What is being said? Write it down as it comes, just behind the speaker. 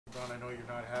Don, I know you're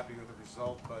not happy with the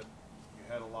result, but you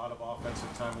had a lot of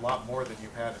offensive time, a lot more than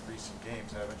you've had in recent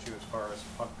games, haven't you, as far as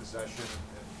puck possession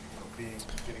and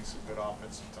getting some good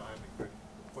offensive time and good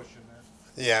push in there?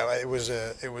 Yeah, it was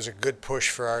a good push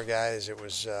for our guys. It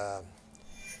was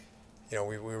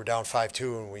we were down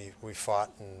 5-2 and we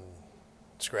fought and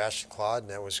scratched and clawed,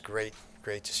 and that was great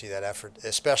to see that effort,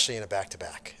 especially in a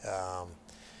back-to-back.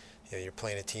 You're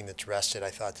playing a team that's rested. I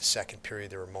thought the second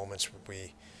period there were moments where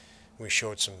we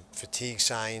showed some fatigue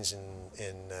signs and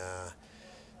a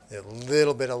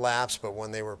little bit of lapse, but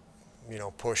when they were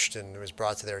pushed and it was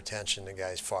brought to their attention, the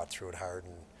guys fought through it hard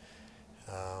and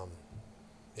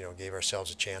gave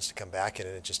ourselves a chance to come back, and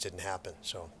it just didn't happen.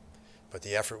 So, but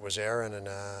the effort was there, and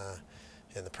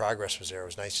the progress was there. It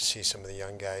was nice to see some of the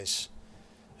young guys,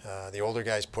 the older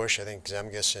guys push. I think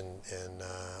Zemgus and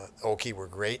Oki were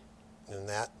great in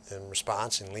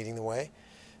response and leading the way.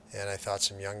 And I thought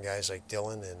some young guys like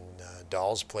Dylan and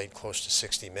Dahls played close to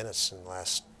 60 minutes in the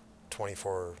last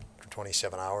 24 or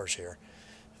 27 hours here.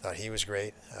 I thought he was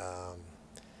great,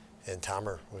 and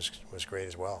Tomer was great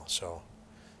as well. So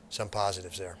some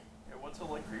positives there. Yeah, what's it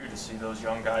like for you to see those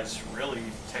young guys really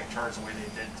take charge the way they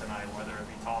did tonight, whether it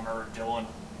be Tomer or Dylan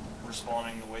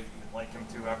responding the way that you'd like him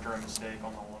to after a mistake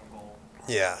on the one goal?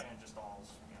 Yeah. And just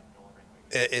Dahls,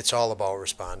 Dylan. It's all about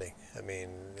responding. I mean,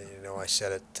 I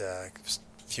said it a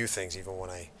few things even when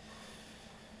I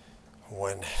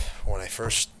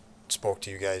first spoke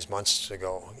to you guys months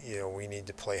ago. We need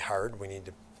to play hard. We need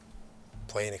to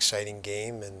play an exciting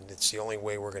game, and it's the only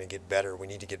way we're going to get better. We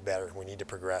need to get better. We need to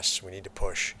progress. We need to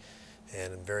push.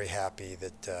 And I'm very happy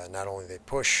that not only they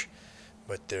push,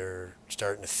 but they're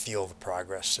starting to feel the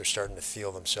progress. They're starting to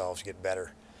feel themselves get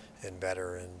better and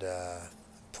better, and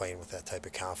playing with that type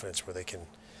of confidence where they can,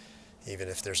 even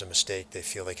if there's a mistake, they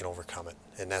feel they can overcome it,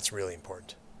 and that's really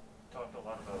important. Talked a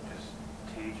lot about just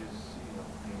Tage's,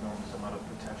 the enormous amount of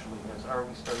potential he has. Are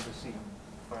we starting to see him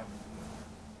finally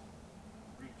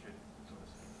reach it, so to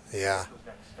speak? Yeah. Those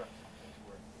next steps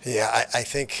Yeah, I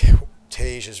think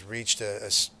Tage has reached a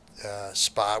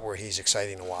spot where he's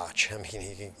exciting to watch. I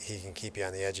mean, he can keep you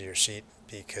on the edge of your seat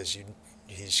because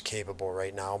he's capable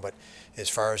right now. But as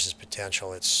far as his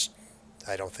potential,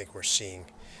 I don't think we're seeing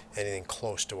anything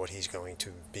close to what he's going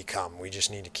to become. We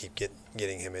just need to keep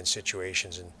getting him in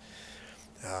situations, and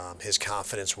his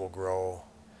confidence will grow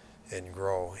and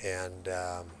grow. And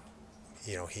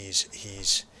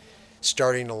he's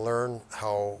starting to learn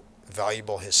how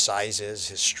valuable his size is,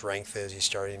 his strength is. He's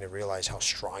starting to realize how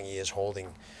strong he is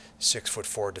holding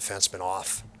 6'4" defenseman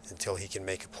off until he can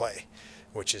make a play,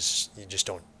 which is, you just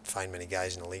don't find many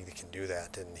guys in the league that can do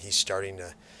that. And he's starting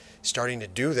to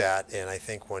do that, and I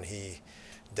think when he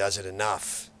does it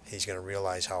enough, he's going to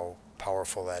realize how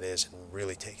powerful that is and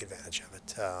really take advantage of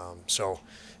it. So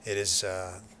it is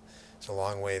it's a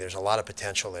long way. There's a lot of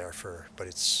potential there but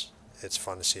it's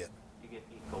fun to see it. You get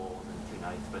 8 goals in 2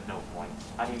 nights, but no points.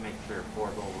 How do you make sure 4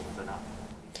 goals is enough?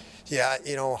 Yeah,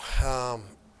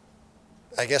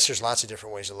 I guess there's lots of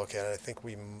different ways to look at it. I think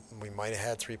we might have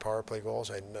had 3 power play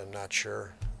goals. I'm not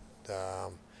sure.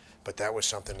 But that was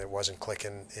something that wasn't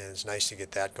clicking, and it's nice to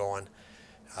get that going.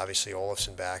 Obviously,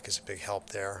 Olofsson back is a big help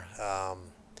there.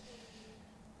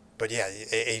 But yeah,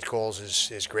 8 goals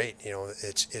is great.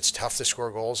 It's tough to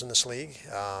score goals in this league.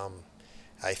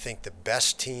 I think the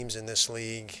best teams in this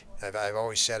league, I've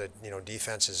always said it,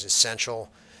 defense is essential,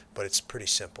 but it's pretty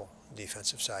simple,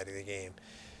 defensive side of the game.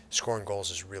 Scoring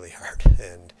goals is really hard,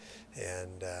 and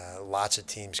lots of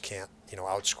teams can't,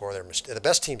 outscore their mistakes. The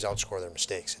best teams outscore their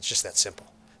mistakes. It's just that simple.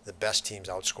 The best teams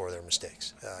outscore their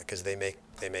mistakes because they make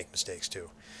mistakes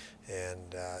too,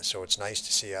 and so it's nice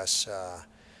to see us,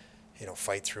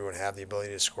 fight through and have the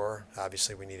ability to score.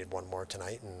 Obviously, we needed 1 more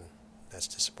tonight, and that's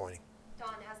disappointing.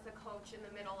 Don, as the coach in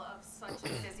the middle of such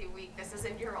a busy week, this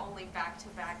isn't your only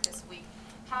back-to-back this week.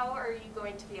 How are you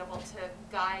going to be able to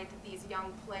guide these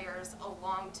young players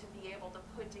along to be able to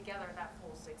put together that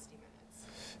full 60 minutes?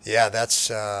 Yeah, that's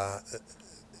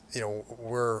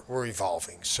we're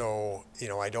evolving. So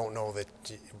I don't know that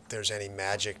there's any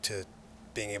magic to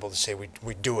being able to say we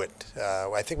do it.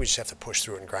 I think we just have to push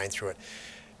through it and grind through it.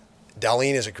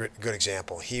 Darlene is a good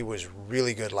example. He was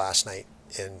really good last night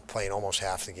in playing almost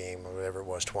half the game, or whatever it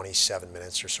was, 27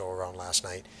 minutes or so around last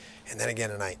night, and then again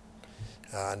tonight.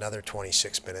 Another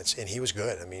 26 minutes, and he was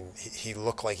good. I mean, he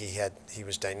looked like he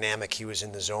was dynamic, he was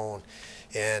in the zone,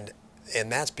 and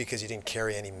that's because he didn't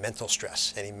carry any mental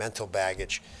stress, any mental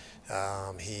baggage.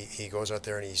 He goes out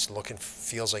there and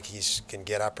feels like he can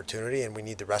get opportunity, and we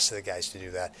need the rest of the guys to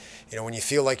do that. When you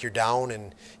feel like you're down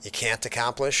and you can't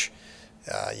accomplish,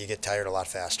 you get tired a lot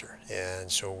faster,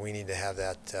 and so we need to have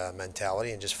that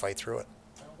mentality and just fight through it.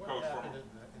 What happened in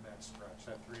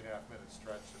 2.5 minute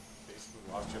stretch that basically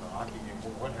lost you the hockey game.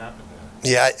 What happened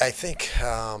there? Yeah, I think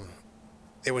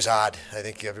it was odd. I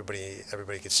think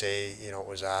everybody could say, you know, it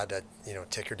was odd that, you know,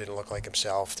 Ticker didn't look like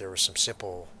himself. There were some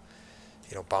simple,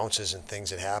 you know, bounces and things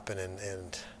that happened,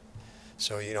 and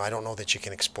so, you know, I don't know that you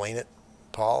can explain it,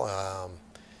 Paul.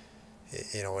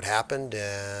 You know, it happened,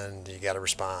 and you got to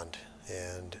respond.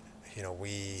 And you know,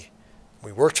 we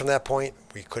worked from that point.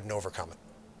 We couldn't overcome it.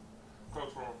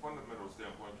 Coach, from a fundamental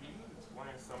standpoint, can you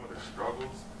explain some of the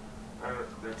struggles that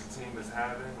the team is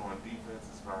having on defense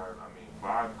as far as, I mean,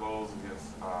 5 goals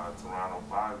against Toronto,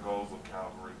 5 goals with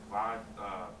Calgary,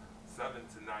 7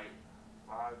 tonight,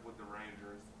 5 with the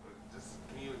Rangers. Just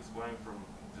can you explain from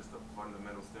just a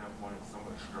fundamental standpoint some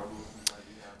of the struggles you might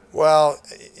be having? Well,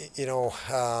 you know,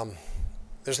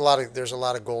 there's a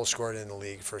lot of goals scored in the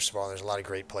league. First of all, there's a lot of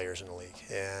great players in the league,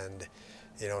 and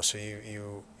you know, so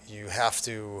you have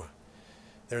to.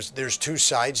 There's 2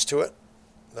 sides to it,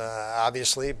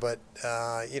 obviously, but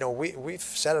you know, we've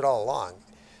said it all along.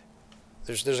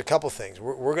 There's a couple things.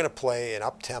 We're going to play an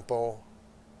up-tempo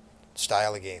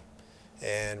style of game,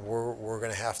 and we're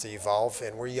going to have to evolve.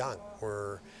 And we're young.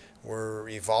 We're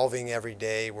evolving every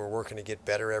day. We're working to get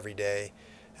better every day,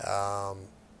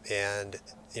 and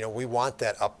you know, we want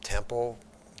that up-tempo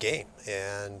game,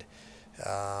 and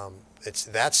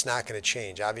that's not going to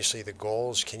change. Obviously, the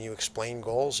goals. Can you explain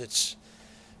goals? It's,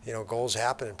 you know, goals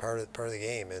happen and part of the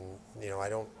game, and you know, I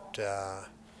don't.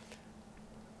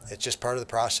 It's just part of the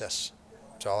process.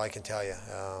 That's all I can tell you.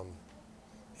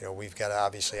 You know, we've got to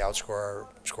obviously score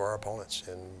our opponents,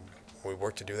 and we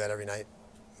work to do that every night.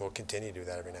 We'll continue to do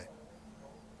that every night.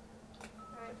 All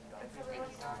right, that's everyone.